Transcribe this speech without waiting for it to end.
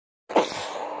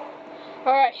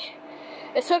Alright,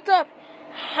 it's hooked up.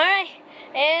 Alright,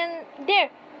 and there.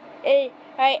 Alright,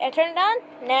 I turned it on.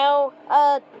 Now,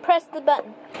 press the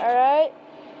button. Alright.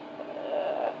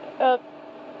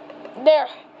 There.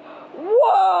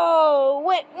 Whoa!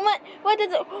 Wait, what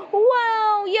does it...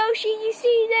 Whoa, Yoshi, you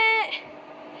see that?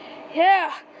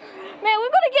 Yeah. Man, we're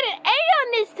gonna get an A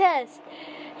on this test.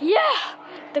 Yeah.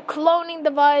 The cloning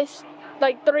device,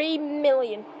 like 3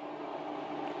 million.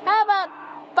 How about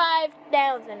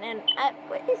 5,000? And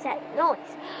what is that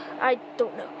noise? I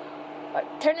don't know.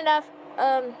 Turn it off.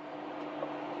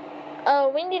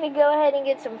 We need to go ahead and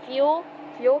get some fuel.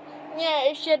 Yeah,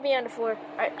 it should be on the floor.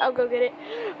 Alright, I'll go get it.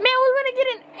 Man, we're gonna get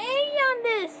an A on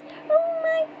this. Oh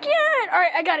my god.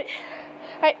 Alright, I got it.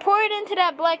 Alright, pour it into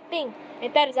that black thing.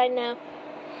 And that is I know.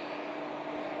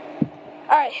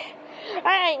 Alright,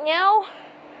 now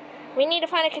we need to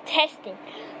find a contestant.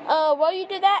 While you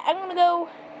do that, I'm gonna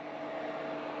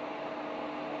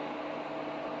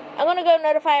go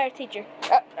notify our teacher.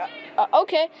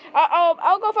 Okay.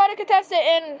 I'll go find a contestant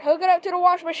and hook it up to the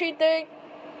wash machine thing.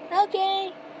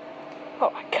 Okay. Oh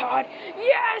my god.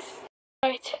 Yes!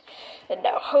 Right. And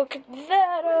now hook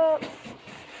that up.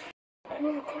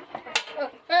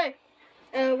 Hey.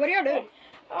 What are y'all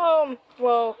doing?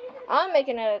 Well, I'm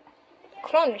making a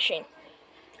clone machine.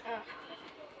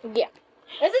 Yeah.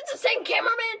 Is it the same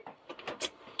cameraman?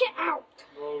 Get out.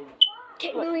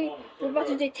 Okay, Lily, we're about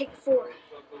to do take 4.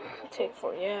 Take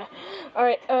 4, yeah.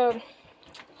 Alright,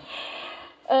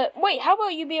 wait, how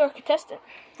about you be our contestant?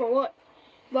 For what?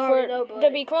 To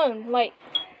be cloned, like.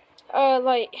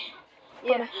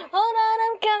 Yeah. Hold on,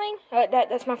 I'm coming.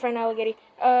 That's my friend Alligator.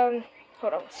 Hold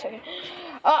on a second.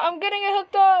 I'm getting it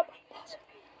hooked up.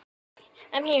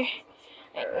 I'm here.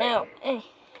 Right now.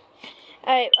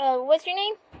 Alright, what's your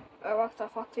name? Rockstar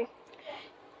Foxy.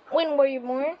 When were you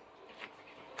born?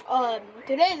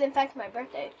 Today is in fact my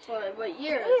birthday. So what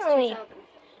year is Really? 2000?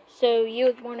 So you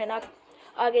was born in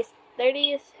August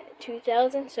 30th,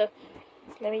 2000. So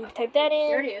let me type that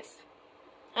in. 30th.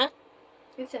 Huh?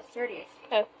 Who said 30th?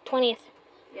 Oh, 20th.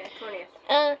 Yeah,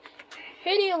 20th. Who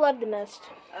do you love the most?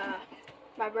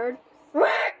 My bird.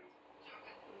 My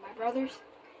brothers.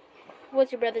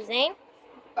 What's your brother's name?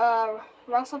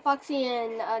 Rockstar Foxy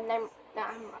and I'm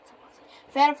Rockstar Foxy.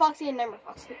 Phantom Foxy and Number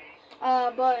Foxy.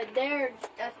 But they're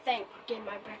thank getting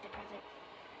my birthday present.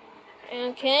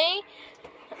 Okay.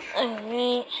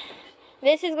 Alright.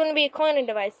 This is going to be a cloning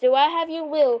device. Do I have your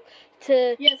will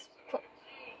to... Yes.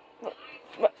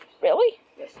 What? Really?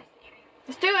 Yes.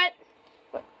 Let's do it.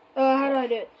 How do I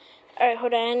do it? Alright,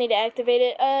 hold on. I need to activate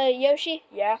it. Yoshi?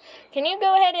 Yeah. Can you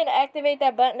go ahead and activate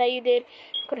that button that you did?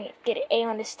 I'm going to get an A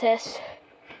on this test.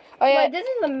 Oh, yeah. Wait, this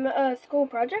is a school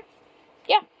project?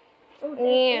 Yeah. Oh,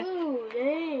 Yeah. Ooh,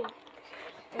 dang.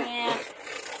 Yeah.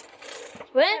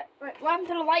 What? What happened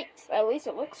to the lights? At least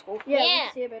it looks cool. Yeah, we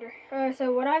can see it better.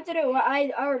 So what I have to do, well,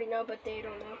 I already know, but they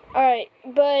don't know. Alright,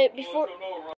 but before...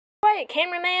 Wait,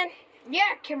 cameraman?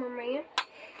 Yeah, cameraman.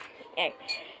 Okay.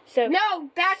 So... No,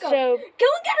 back up. So... Can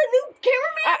we get a new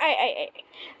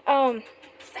cameraman?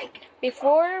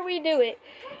 Before we do it,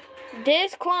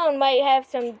 this clone might have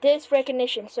some disc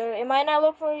recognition, so it might not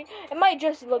look for you. It might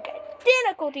just look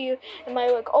identical to you. It might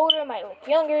look older, it might look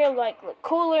younger, it might look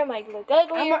cooler, it might look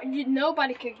uglier.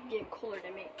 Nobody could get cooler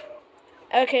than me.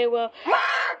 Okay, well,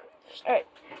 alright.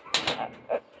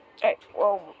 Alright,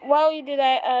 well, while you do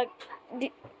that,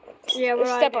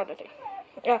 step on the thing.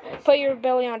 Put your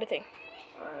belly on the thing.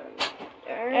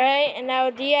 Alright, and now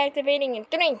deactivating in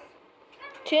 3,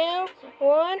 2,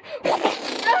 1.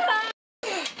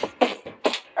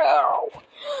 Ow.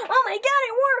 Oh my god,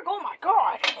 it worked! Oh my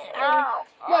god! Ow.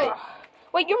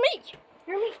 Wait, you're me!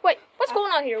 Wait, what's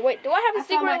going on here? Wait, do I have a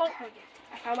secret?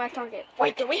 I found my target.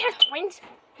 Wait, do we have twins?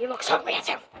 You look so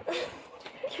handsome.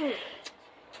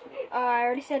 I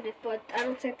already said this, but I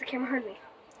don't think the camera heard me.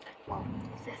 Well,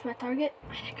 is this my target?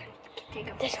 I think I can take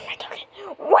him. This is my target.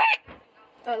 What?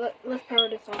 Let's power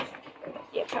this off.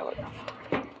 Yeah, power it off.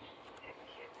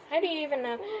 How do you even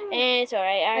know? It's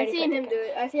alright. I seen him do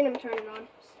it. I seen him turn it on.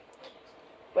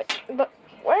 But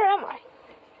where am I?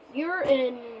 You're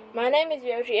in... My name is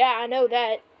Yoshi. Yeah, I know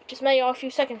that. Just met you a few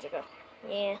seconds ago.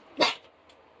 Yeah.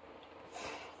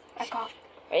 I coughed.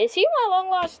 Is he my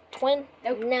long-lost twin?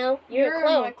 Nope. No, you're a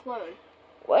clone. My clone.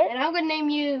 What? And I'm gonna name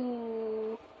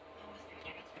you...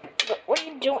 What are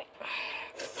you doing?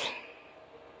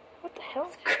 What the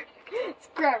hell?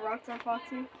 Scrap Rockstar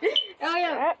Foxy. Oh,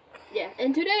 yeah. Yeah,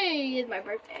 and today is my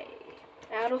birthday.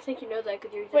 I don't think you know that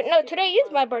because you're just... Wait, no, today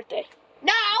is my birthday.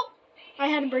 No! I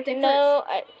had a birthday first. No,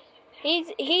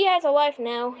 he has a life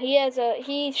now.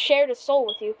 He shared a soul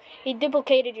with you. He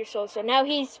duplicated your soul, so now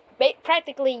he's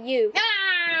practically you.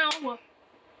 No!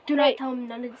 Do not tell him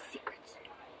none of the secrets.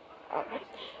 Alright.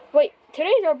 Wait,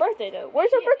 today's our birthday, though.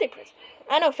 Where's our birthday present?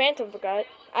 I know Phantom forgot.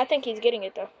 I think he's getting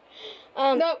it, though.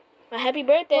 Nope. A happy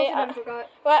birthday. Both of them forgot.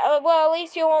 Well, at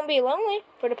least you won't be lonely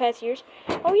for the past years.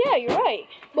 Oh, yeah, you're right.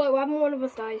 But what if one of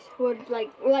us dies? Would,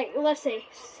 let's say,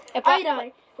 if I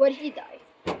die, would he die?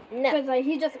 No. Because,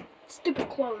 he's just a stupid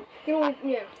clone. He won't,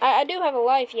 I do have a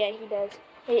life. Yeah, he does.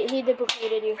 He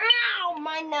duplicated you. Ow,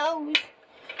 my nose.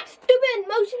 Stupid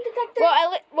motion detector.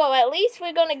 Well, at least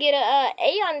we're gonna get a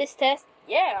A on this test.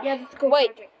 Yeah. Yeah, it's a school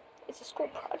project. It's a school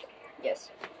project.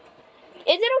 Yes.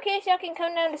 Is it okay if y'all can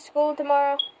come down to school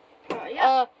tomorrow?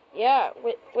 Yeah. Yeah.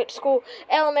 Which school?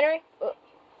 Elementary.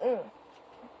 I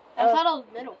thought it was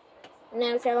middle.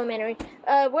 No, it's elementary.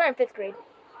 We're in 5th grade.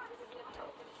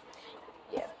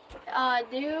 Yeah.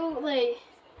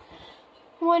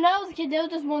 When I was a kid, there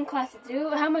was just one class to do.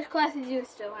 How much classes do you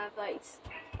still have?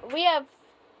 We have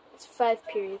 5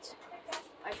 periods.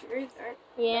 5 periods, alright.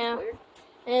 Yeah.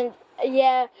 And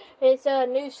yeah, it's a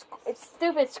it's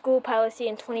stupid school policy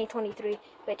in 2023,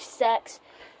 which sucks.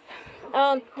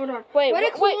 Hold on. Wait. Would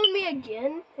it clone me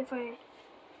again if I?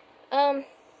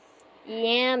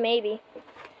 Yeah, maybe.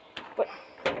 What?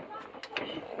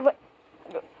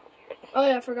 Oh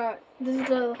yeah, I forgot. This is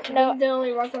the only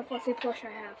Rockstar Foxy plush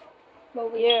I have.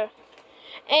 Well, yeah.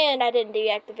 And I didn't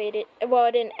deactivate it. Well,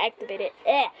 I didn't activate it.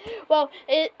 Well,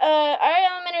 our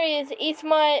elementary is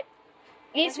Eastmont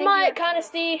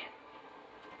Conesty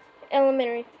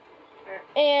Elementary.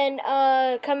 And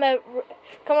come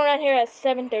around here at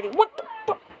 7:30. What the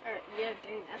fuck? Yeah,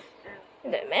 dang, that's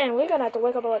early. Man, we're gonna have to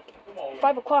wake up at like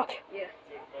 5 o'clock. Yeah.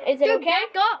 Is it okay?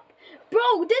 Back up,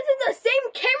 bro. This is the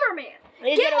same cameraman.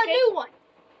 Get a new one.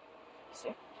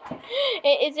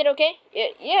 Is it okay?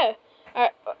 Yeah.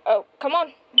 Oh, come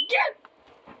on.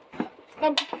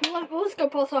 Let's go,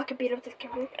 Paul, so I can beat up this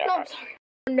camera. No, I'm sorry.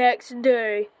 Next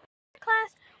day.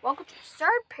 Class, welcome to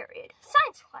 3rd period,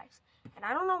 science class. And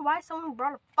I don't know why someone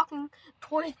brought a fucking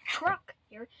toy truck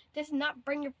here. This is not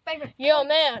bring your favorite. Yo,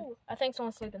 man. I think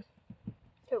someone's sleeping.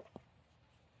 Who?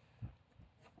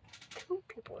 2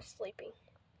 people are sleeping.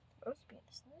 Must be in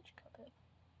the snitch cupboard.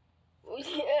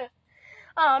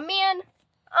 Yeah. Me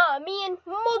and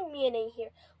Mugman ain't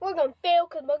here. We're gonna fail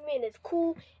because Mugman is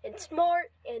cool and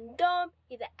smart and dumb.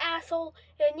 He's an asshole,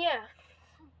 and yeah.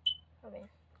 Oh man,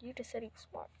 you just said he was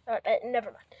smart.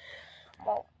 Never mind.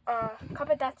 Well,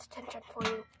 cover that attention for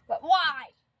you. But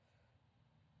why?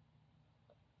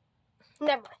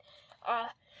 Never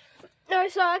mind. No,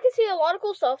 so I can see a lot of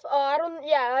cool stuff. I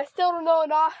still don't know.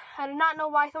 I do not know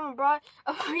why someone brought.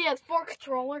 Yeah, it's 4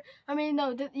 controller. I mean,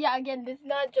 no. Again, this is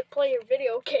not just play your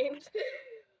video games.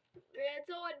 And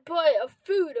someone put a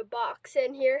food box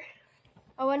in here.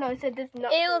 Oh, I know. It said this.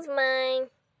 It was mine.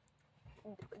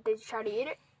 Did you try to eat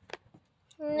it?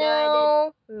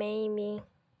 No, maybe.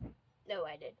 No,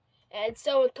 I did. And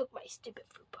someone took my stupid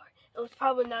fruit part. It was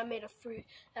probably not made of fruit.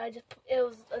 And it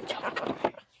was a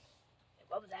chocolate.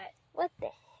 What was that? What the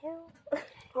hell?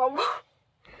 Well,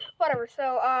 whatever.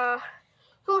 So,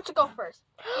 who wants to go first?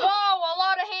 Whoa, a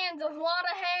lot of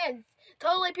hands.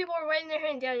 Totally, people are raising their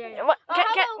hands. Yeah. What,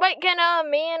 can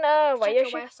me and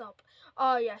shut your ass up.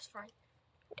 Yes, fine.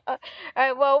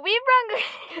 Alright, well, we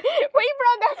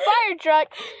brought our fire truck.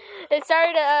 It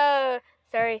sorry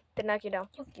to knock you down.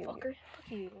 You fucker.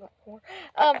 We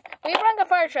brought a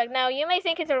fire truck. Now, you may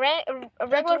think it's a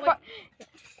regular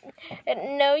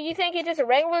No, you think it's just a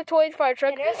regular toy fire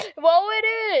truck. It is? Well, it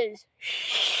is.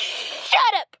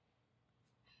 Shut up!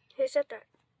 Who said that?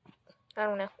 I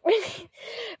don't know.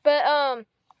 But,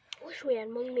 wish we had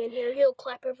Mugman here. He'll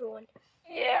clap everyone.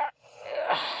 Yeah.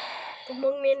 The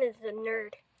Mugman is a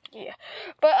nerd. Yeah.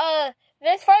 But,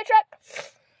 this fire truck,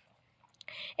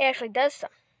 it actually does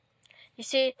something. You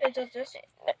see? It does this.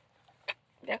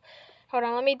 Yeah. Hold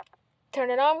on, let me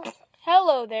turn it on.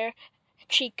 Hello there,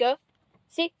 Chica.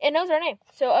 See? It knows our name.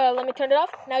 So, let me turn it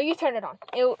off. Now you turn it on.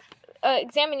 It'll,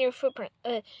 examine your footprint,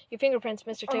 your fingerprints,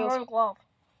 Mr. Tails. Glove.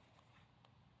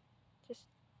 Just.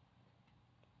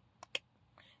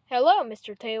 Hello,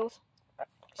 Mr. Tails.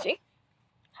 See?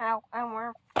 How? I'm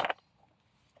wearing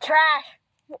trash.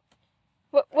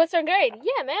 What's our grade?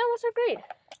 Yeah, man, what's our grade?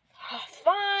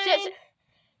 Fine.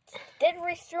 Did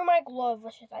reach through my glove,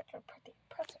 which is actually pretty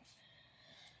impressive.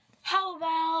 How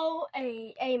about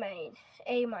A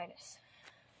minus?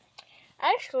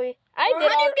 Actually, I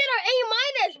did. How do you get an A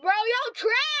minus, bro? Y'all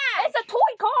trash. It's a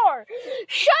toy car.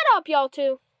 Shut up, y'all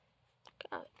two.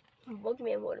 God.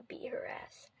 Mugman would have beat her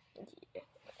ass. Yeah.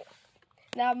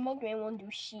 Now Mugman won't do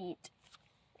shit.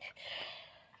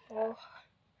 Well.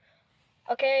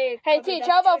 Okay. Hey, Teach.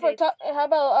 How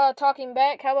about talking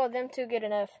back? How about them two get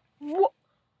an F? What?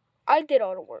 I did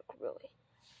all the work, really.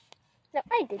 No,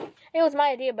 I didn't. It was my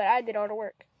idea, but I did all the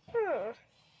work.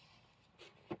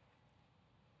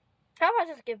 How about I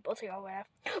just give both of y'all what I have?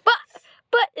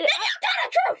 But Then you tell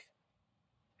the truth!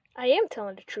 I am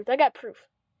telling the truth. I got proof.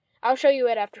 I'll show you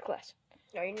it after class.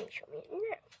 No, you need to show me. No.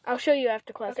 I'll show you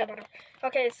after class.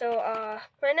 Okay, so,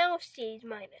 right now, C is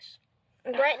minus.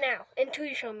 Right now, until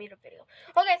you show me the video.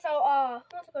 Okay, so,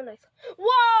 let's go next.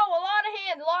 Whoa, a lot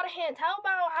of hands. How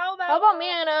about me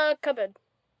and, Cuphead?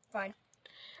 Fine.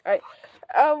 Alright.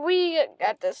 We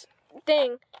got this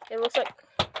thing. It looks like...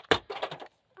 I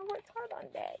worked hard on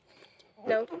that.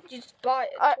 No, you just bought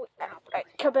it. Alright,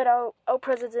 Cuphead, oh,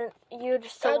 President, you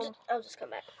just tell him. I'll just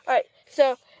come back. Alright,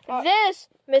 so, this,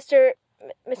 Mr.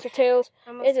 Tails,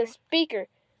 is a speaker.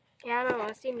 Yeah, I know,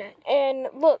 I've seen that. And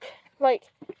look,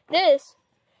 like, this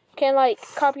can, like,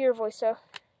 copy your voice, so.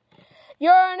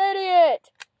 You're an idiot!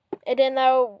 And then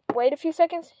now, wait a few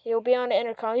seconds, you'll be on the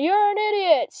intercom. You're an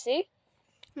idiot! See?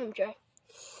 Okay.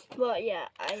 Well, yeah,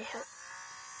 I have...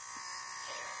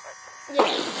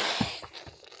 Yeah.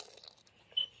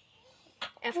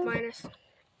 F minus.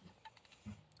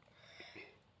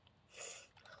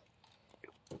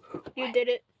 You did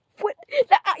it. What?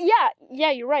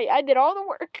 Yeah, you're right. I did all the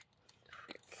work.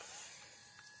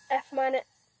 F minus.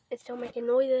 It's still making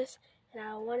noises, and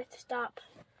I want it to stop.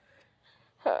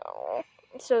 Oh,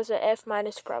 so it's an F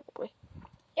minus probably.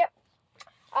 Yep.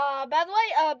 By the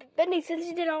way, Bendy, since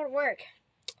you did all the work,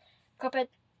 Cuphead,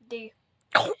 D.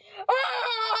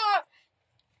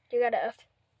 You got an F.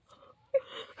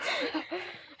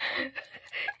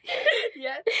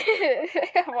 Yeah.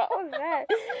 What was that?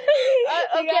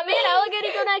 Okay, me and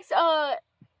Alligator go next.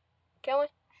 Can we?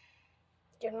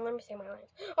 Yeah, let me say my lines.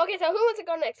 Okay, so who wants to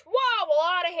go next? Wow, a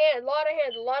lot of hands,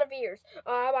 a lot of ears.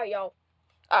 How about y'all?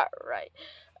 Alright,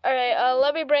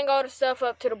 let me bring all the stuff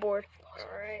up to the board.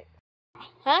 Alright.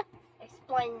 Huh?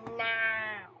 Explain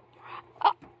now.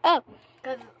 Oh.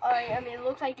 Because, I mean, it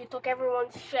looks like you took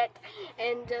everyone's shit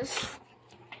and just...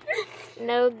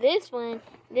 No, this one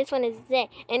is that.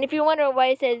 And if you're wondering why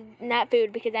it says not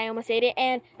food, because I almost ate it,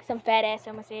 and some fat ass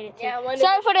almost ate it too. Yeah,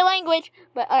 sorry for the language,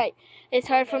 but alright, it's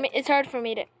hard for me to.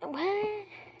 What?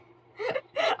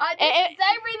 I did the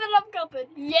same reason I'm coming.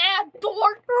 Yeah,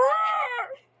 dork.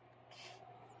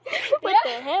 What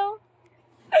the hell?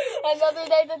 Another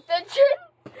day detention.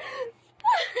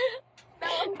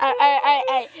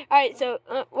 Alright, so,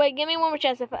 wait, give me one more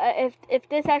chance. If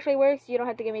this actually works, you don't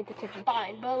have to give me detention.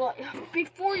 Fine, but like,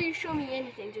 before you show me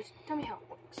anything, just tell me how it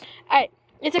works. Alright,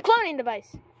 it's a cloning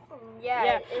device.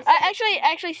 Yeah.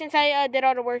 Actually, since I did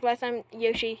all the work last time,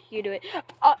 Yoshi, you do it.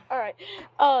 Alright.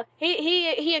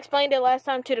 He explained it last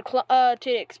time to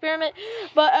the experiment,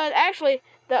 but actually,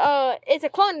 it's a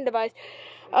cloning device.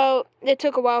 It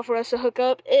took a while for us to hook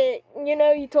up.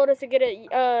 You told us to get it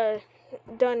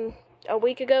done a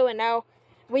week ago, and now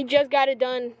we just got it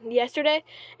done yesterday,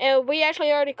 and we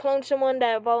actually already cloned someone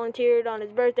that volunteered on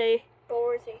his birthday. But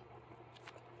where is he?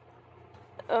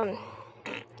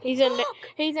 He's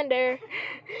in there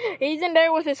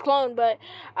with his clone, but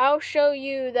I'll show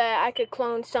you that I could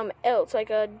clone something else, like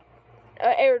a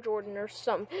Air Jordan or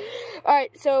something.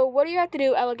 Alright, so what do you have to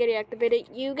do? Alligator activate it.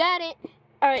 You got it.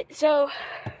 Alright, so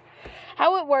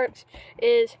how it works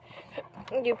is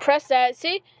you press that,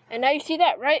 see? And now you see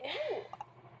that, right?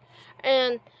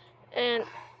 And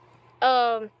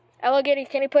Alligator,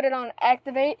 can you put it on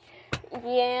activate?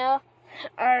 Yeah.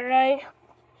 Alright.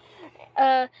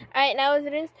 Alright, now as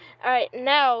it is. Alright,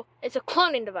 now it's a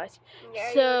cloning device.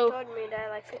 Yeah, so, you told me that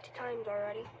like 50 times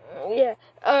already. Yeah.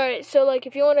 Alright, so like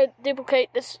if you want to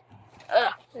duplicate this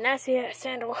nasty ass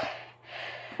sandal,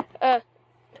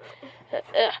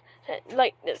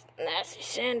 like this nasty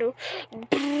sandal.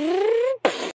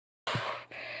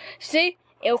 See?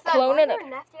 It'll clone it up.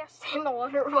 Nasty ass sandal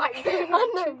under my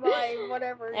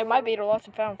whatever. It might be the lost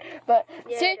and found. But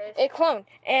yeah, see, it cloned.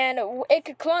 And it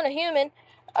could clone a human.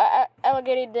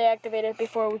 Alligator deactivated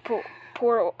before we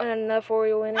pour enough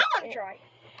oil in it. I want to try.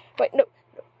 Wait, no.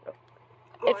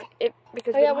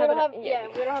 Because we don't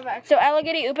have access. So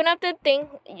Alligator, open up the thing.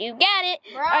 You got it.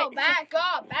 Bro, right, back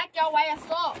up. Back your ass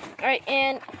up. Alright,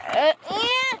 and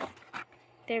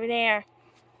there they are.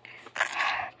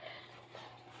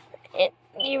 And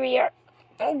here we are.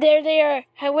 There they are.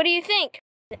 What do you think?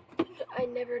 I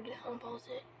never unpause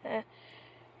it.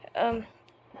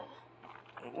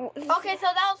 Okay, so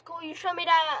that was cool. You showed me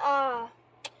that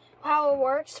how it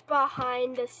works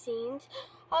behind the scenes.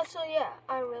 Also, yeah,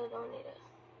 I really don't need it.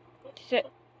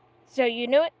 So you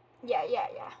knew it? Yeah.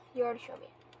 You already showed me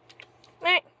it.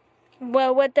 Alright.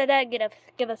 Well, what did that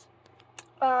give us?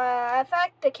 In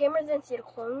fact, the camera didn't see the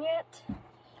clone yet.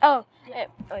 Oh, yeah.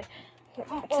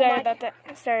 Sorry about that.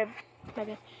 Sorry.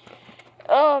 Okay.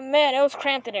 Oh man, it was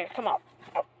cramped in there. Come on.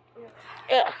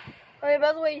 Yeah. Okay,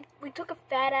 by the way, we took a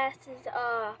fat ass's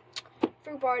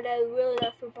fruit bar that was really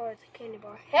not a fruit bar, it's a candy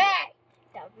bar. Hey!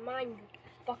 That was mine, you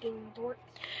fucking dork.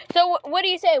 So what do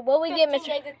you say? What we get, Mr.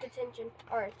 Negative detention.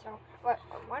 Alright, so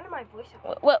why did my voice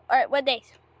out? What? All right. What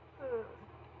days?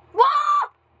 Wah!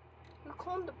 You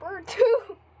cloned the bird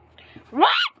too. What?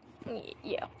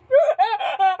 Yeah.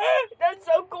 That's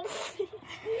so cool.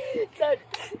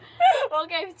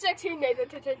 Okay, 16 negative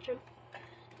detention.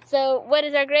 So what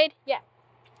is our grade? Yeah.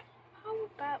 How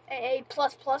about A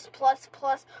plus plus plus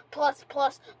plus plus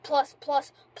plus plus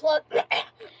plus plus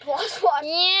plus plus?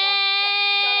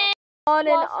 Yeah. On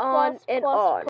and on and on.